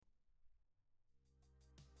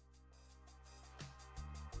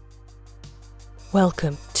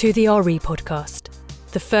Welcome to the RE Podcast,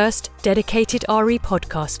 the first dedicated RE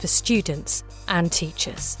podcast for students and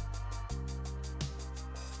teachers.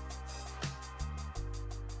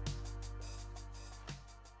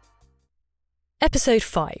 Episode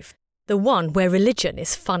 5, the one where religion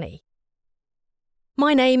is funny.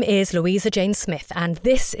 My name is Louisa Jane Smith, and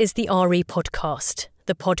this is the RE Podcast,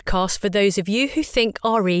 the podcast for those of you who think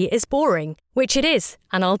RE is boring, which it is,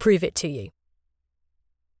 and I'll prove it to you.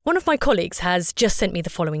 One of my colleagues has just sent me the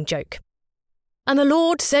following joke. And the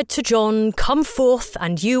Lord said to John, "Come forth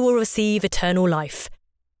and you will receive eternal life."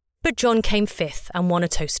 But John came fifth and won a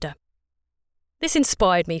toaster. This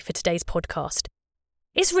inspired me for today's podcast.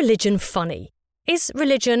 Is religion funny? Is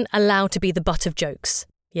religion allowed to be the butt of jokes?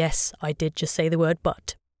 Yes, I did just say the word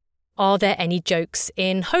but. Are there any jokes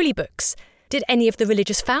in holy books? Did any of the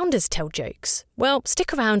religious founders tell jokes? Well,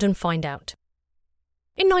 stick around and find out.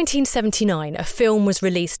 In 1979, a film was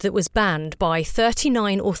released that was banned by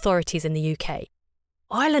 39 authorities in the UK.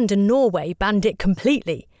 Ireland and Norway banned it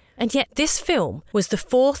completely, and yet this film was the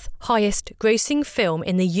fourth highest grossing film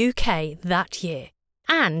in the UK that year,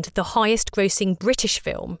 and the highest grossing British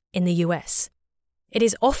film in the US. It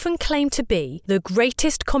is often claimed to be the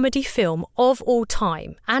greatest comedy film of all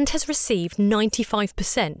time and has received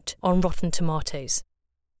 95% on Rotten Tomatoes.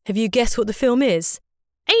 Have you guessed what the film is?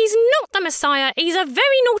 He's not the Messiah, he's a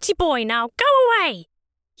very naughty boy, now go away!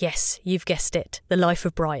 Yes, you've guessed it, The Life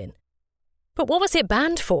of Brian. But what was it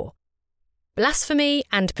banned for? Blasphemy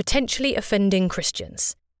and potentially offending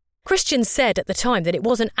Christians. Christians said at the time that it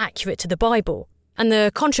wasn't accurate to the Bible, and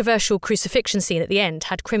the controversial crucifixion scene at the end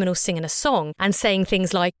had criminals singing a song and saying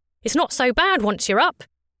things like, "It's not so bad once you're up."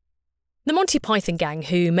 The Monty Python gang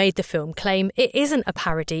who made the film claim it isn't a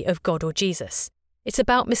parody of God or Jesus. It's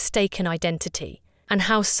about mistaken identity and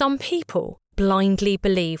how some people blindly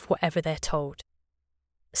believe whatever they're told.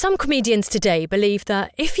 Some comedians today believe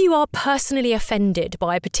that if you are personally offended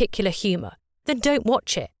by a particular humour, then don't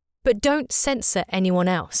watch it, but don't censor anyone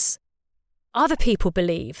else. Other people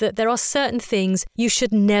believe that there are certain things you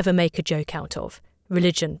should never make a joke out of,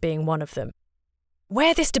 religion being one of them.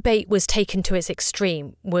 Where this debate was taken to its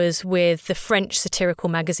extreme was with the French satirical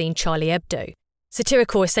magazine Charlie Hebdo.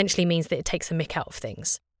 Satirical essentially means that it takes a mick out of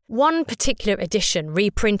things. One particular edition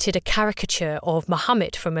reprinted a caricature of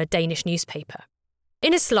Muhammad from a Danish newspaper.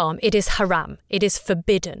 In Islam, it is haram, it is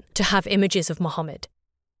forbidden to have images of Muhammad.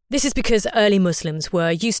 This is because early Muslims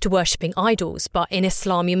were used to worshipping idols, but in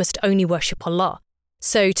Islam you must only worship Allah.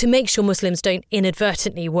 So to make sure Muslims don't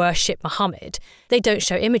inadvertently worship Muhammad, they don't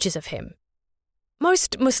show images of him.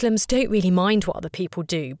 Most Muslims don't really mind what other people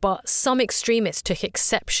do, but some extremists took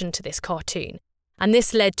exception to this cartoon. And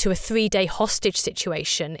this led to a 3-day hostage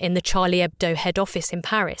situation in the Charlie Hebdo head office in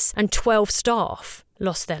Paris, and 12 staff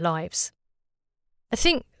lost their lives. I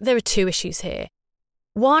think there are two issues here.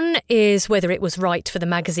 One is whether it was right for the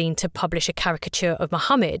magazine to publish a caricature of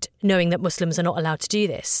Muhammad, knowing that Muslims are not allowed to do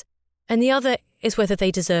this. And the other is whether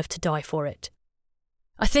they deserve to die for it.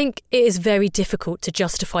 I think it is very difficult to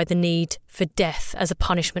justify the need for death as a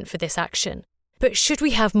punishment for this action. But should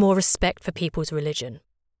we have more respect for people's religion?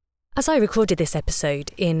 As I recorded this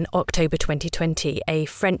episode in October 2020, a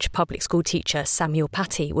French public school teacher, Samuel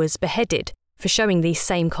Paty, was beheaded for showing these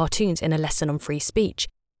same cartoons in a lesson on free speech,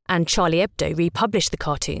 and Charlie Hebdo republished the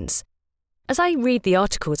cartoons. As I read the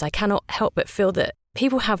articles, I cannot help but feel that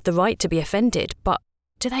people have the right to be offended, but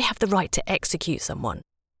do they have the right to execute someone?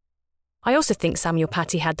 I also think Samuel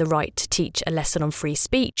Paty had the right to teach a lesson on free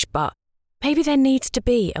speech, but maybe there needs to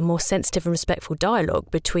be a more sensitive and respectful dialogue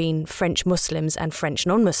between French Muslims and French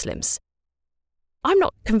non-Muslims. I'm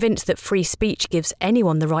not convinced that free speech gives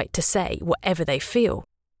anyone the right to say whatever they feel.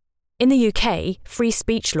 In the UK, free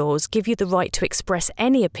speech laws give you the right to express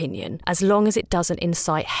any opinion as long as it doesn't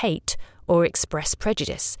incite hate or express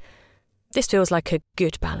prejudice. This feels like a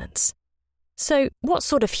good balance. So, what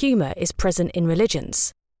sort of humour is present in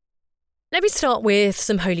religions? Let me start with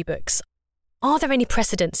some holy books. Are there any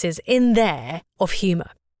precedences in there of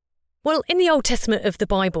humour? Well, in the Old Testament of the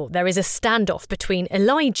Bible, there is a standoff between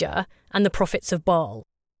Elijah and the prophets of Baal.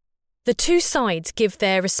 The two sides give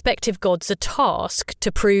their respective gods a task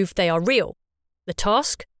to prove they are real. The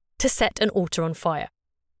task? To set an altar on fire.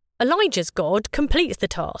 Elijah's God completes the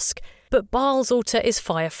task, but Baal's altar is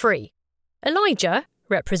fire-free. Elijah,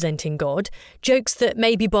 representing God, jokes that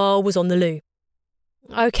maybe Baal was on the loo.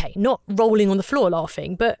 Okay, not rolling on the floor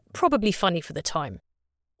laughing, but probably funny for the time.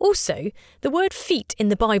 Also, the word feet in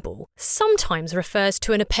the Bible sometimes refers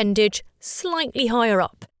to an appendage slightly higher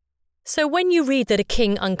up. So when you read that a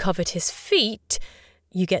king uncovered his feet,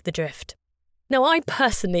 you get the drift. Now, I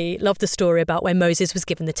personally love the story about when Moses was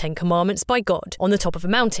given the 10 Commandments by God on the top of a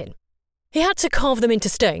mountain. He had to carve them into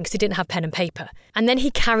stone because he didn't have pen and paper, and then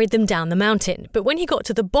he carried them down the mountain. But when he got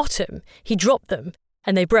to the bottom, he dropped them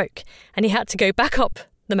and they broke, and he had to go back up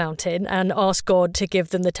the mountain and ask God to give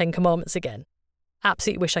them the 10 Commandments again.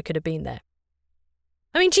 Absolutely wish I could have been there.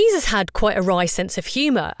 I mean, Jesus had quite a wry sense of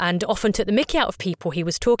humour and often took the mickey out of people he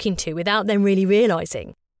was talking to without them really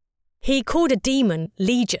realising. He called a demon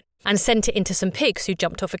Legion and sent it into some pigs who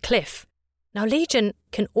jumped off a cliff. Now, Legion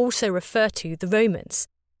can also refer to the Romans,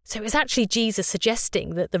 so it was actually Jesus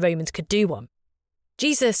suggesting that the Romans could do one.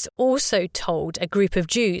 Jesus also told a group of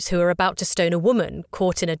Jews who were about to stone a woman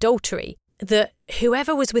caught in adultery that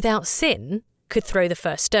whoever was without sin could throw the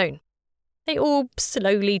first stone. They all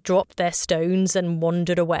slowly dropped their stones and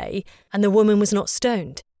wandered away, and the woman was not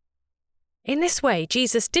stoned. In this way,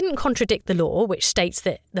 Jesus didn't contradict the law, which states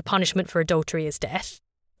that the punishment for adultery is death,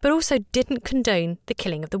 but also didn't condone the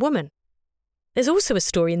killing of the woman. There's also a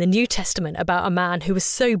story in the New Testament about a man who was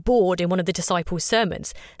so bored in one of the disciples'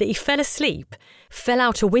 sermons that he fell asleep, fell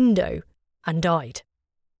out a window, and died.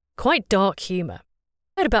 Quite dark humour.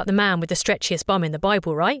 Heard about the man with the stretchiest bum in the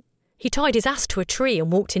Bible, right? He tied his ass to a tree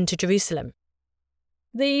and walked into Jerusalem.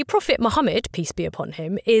 The Prophet Muhammad, peace be upon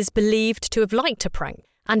him, is believed to have liked a prank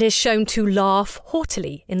and is shown to laugh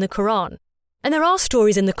haughtily in the Quran. And there are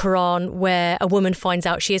stories in the Quran where a woman finds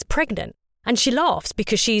out she is pregnant and she laughs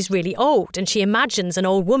because she's really old and she imagines an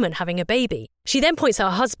old woman having a baby. She then points at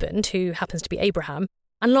her husband, who happens to be Abraham,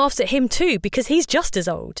 and laughs at him too because he's just as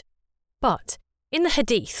old. But in the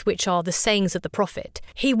Hadith, which are the sayings of the Prophet,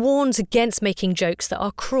 he warns against making jokes that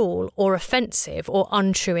are cruel or offensive or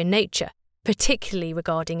untrue in nature, particularly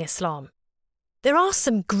regarding Islam. There are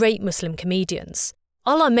some great Muslim comedians.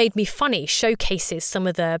 Allah Made Me Funny showcases some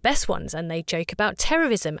of the best ones, and they joke about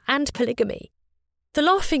terrorism and polygamy. The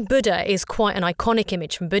laughing Buddha is quite an iconic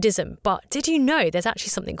image from Buddhism, but did you know there's actually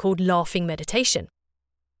something called laughing meditation?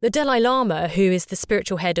 The Dalai Lama, who is the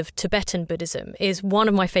spiritual head of Tibetan Buddhism, is one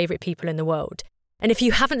of my favourite people in the world. And if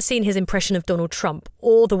you haven't seen his impression of Donald Trump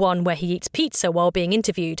or the one where he eats pizza while being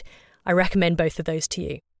interviewed, I recommend both of those to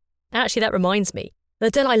you. Actually, that reminds me.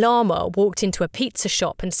 The Dalai Lama walked into a pizza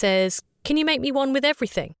shop and says, "Can you make me one with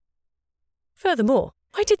everything?" Furthermore,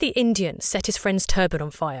 why did the Indian set his friend's turban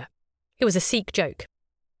on fire? It was a Sikh joke.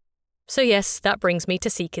 So yes, that brings me to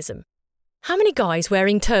Sikhism. How many guys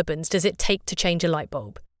wearing turbans does it take to change a light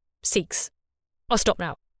bulb? Sikhs. I'll stop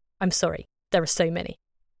now. I'm sorry, there are so many.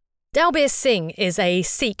 Dalbir Singh is a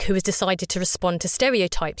Sikh who has decided to respond to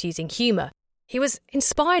stereotypes using humour. He was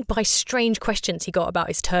inspired by strange questions he got about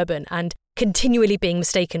his turban and continually being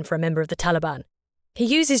mistaken for a member of the Taliban. He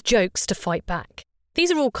uses jokes to fight back.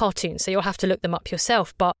 These are all cartoons, so you'll have to look them up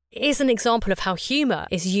yourself, but it is an example of how humour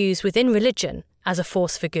is used within religion as a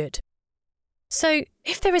force for good. So,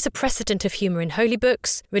 if there is a precedent of humour in holy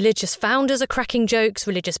books, religious founders are cracking jokes,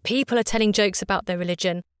 religious people are telling jokes about their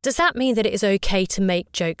religion, does that mean that it is okay to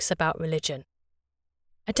make jokes about religion?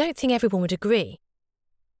 I don't think everyone would agree.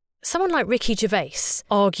 Someone like Ricky Gervais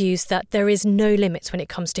argues that there is no limits when it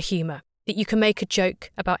comes to humour, that you can make a joke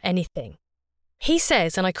about anything. He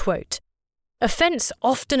says, and I quote, "Offence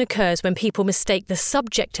often occurs when people mistake the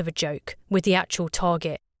subject of a joke with the actual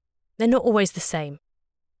target. They're not always the same."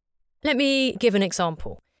 Let me give an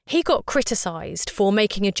example. He got criticised for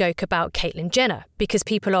making a joke about Caitlyn Jenner because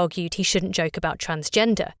people argued he shouldn't joke about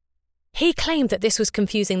transgender. He claimed that this was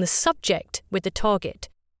confusing the subject with the target.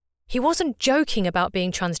 He wasn't joking about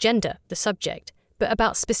being transgender, the subject, but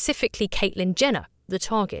about specifically Caitlyn Jenner, the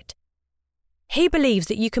target. He believes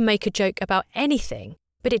that you can make a joke about anything,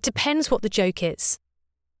 but it depends what the joke is.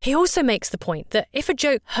 He also makes the point that if a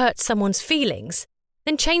joke hurts someone's feelings,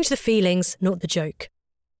 then change the feelings, not the joke.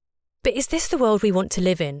 But is this the world we want to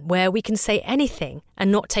live in, where we can say anything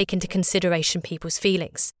and not take into consideration people's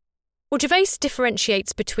feelings? Well, Gervais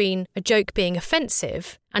differentiates between a joke being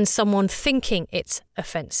offensive and someone thinking it's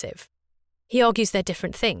offensive. He argues they're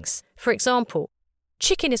different things. For example,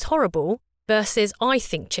 chicken is horrible versus I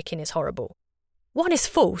think chicken is horrible. One is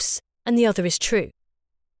false and the other is true.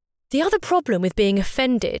 The other problem with being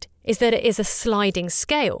offended is that it is a sliding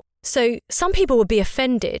scale. So some people would be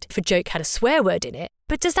offended if a joke had a swear word in it,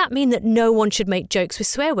 but does that mean that no one should make jokes with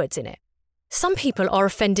swear words in it? Some people are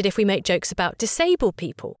offended if we make jokes about disabled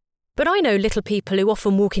people, but I know little people who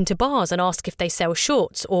often walk into bars and ask if they sell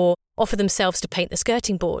shorts or offer themselves to paint the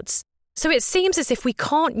skirting boards. So it seems as if we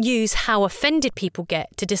can't use how offended people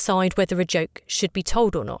get to decide whether a joke should be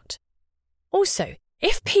told or not. Also,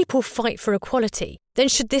 if people fight for equality, then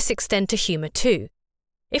should this extend to humour too?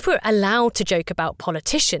 If we're allowed to joke about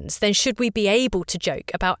politicians, then should we be able to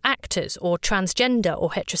joke about actors or transgender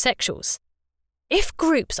or heterosexuals? If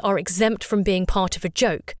groups are exempt from being part of a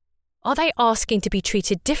joke, Are they asking to be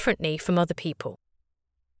treated differently from other people?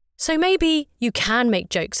 So maybe you can make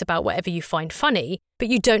jokes about whatever you find funny, but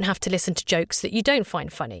you don't have to listen to jokes that you don't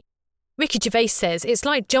find funny. Ricky Gervais says it's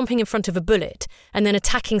like jumping in front of a bullet and then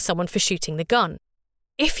attacking someone for shooting the gun.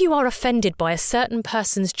 If you are offended by a certain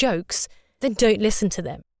person's jokes, then don't listen to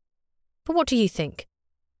them. But what do you think?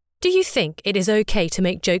 Do you think it is okay to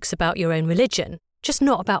make jokes about your own religion, just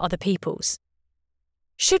not about other people's?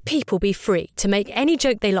 Should people be free to make any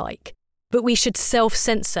joke they like, but we should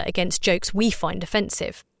self-censor against jokes we find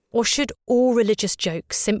offensive? Or should all religious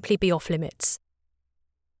jokes simply be off limits?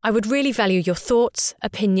 I would really value your thoughts,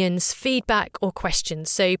 opinions, feedback or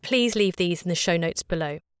questions, so please leave these in the show notes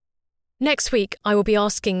below. Next week, I will be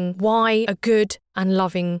asking why a good and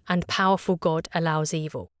loving and powerful God allows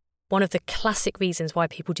evil, one of the classic reasons why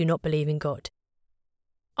people do not believe in God.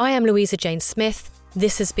 I am Louisa Jane Smith.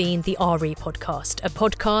 This has been the RE Podcast, a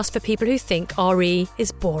podcast for people who think RE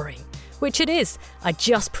is boring, which it is. I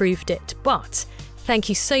just proved it, but thank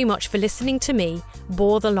you so much for listening to me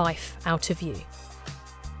bore the life out of you.